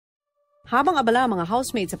Habang abala ang mga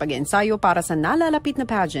housemates sa pag-ensayo para sa nalalapit na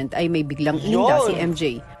pageant ay may biglang ininda si MJ.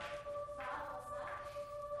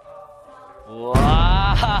 Wow!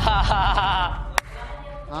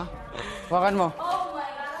 Ha? Wakan mo.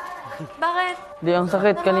 Bakit? Di, ang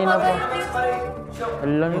sakit kanina pa.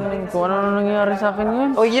 Alam kung ano nangyayari sa akin yun.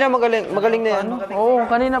 Oh, yun na, magaling na yan. Oo,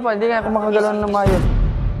 kanina pa, hindi kaya ako makagalaw na maayos.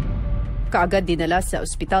 Kaagad dinala sa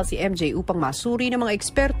ospital si MJ upang masuri ng mga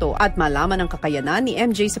eksperto at malaman ang kakayanan ni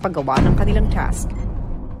MJ sa paggawa ng kanilang task.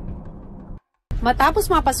 Matapos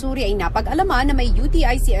mapasuri ay napag-alaman na may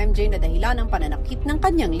UTI si MJ na dahilan ng pananakit ng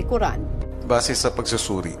kanyang likuran. Base sa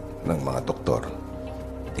pagsusuri ng mga doktor,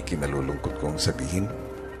 ikinalulungkot kong sabihin,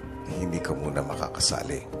 hindi ka muna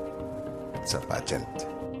makakasali sa pageant.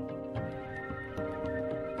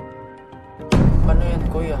 Paano yan,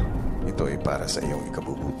 kuya? Ito ay para sa iyong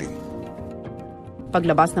ikabubuti.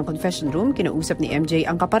 Paglabas ng confession room, kinausap ni MJ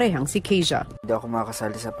ang kaparehang si Kyzha. Hindi ako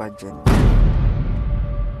makakasali sa pageant.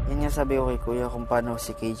 Yan nga sabi ko kay kuya kung paano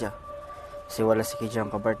si Kyzha. Kasi wala si Kyzha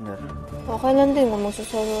ang kapartner. Okay lang din na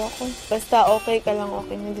magsusolo ako. Basta okay ka lang,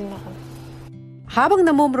 okay na din ako. Habang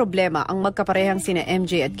namumroblema ang magkaparehang sina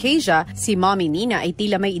MJ at Kyzha, si Mommy Nina ay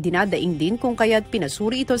tila may idinadaing din kung kaya't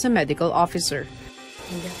pinasuri ito sa medical officer.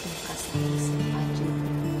 Hindi ako makasali sa pageant.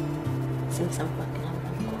 Since ang pagkinaman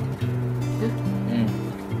ko.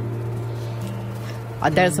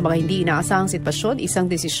 At dahil sa mga hindi inaasahang sitwasyon, isang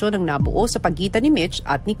desisyon ang nabuo sa pagitan ni Mich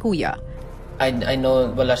at ni Kuya. I know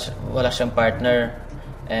wala siyang partner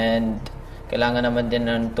and kailangan naman din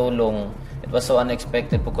ng tulong. It was so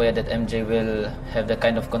unexpected po, Kuya, that MJ will have the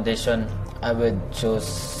kind of condition. I would choose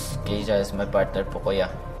Kyzha as my partner po, Kuya.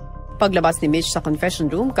 Paglabas ni Mich sa confession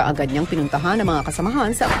room, kaagad niyang pinuntahan ang mga kasamahan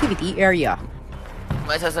sa activity area.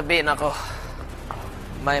 May sasabihin ako.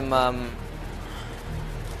 My mom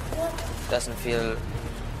doesn't feel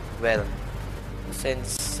well.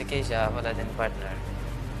 Since si Kyzha wala din partner.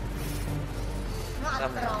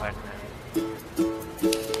 Kami ng partner.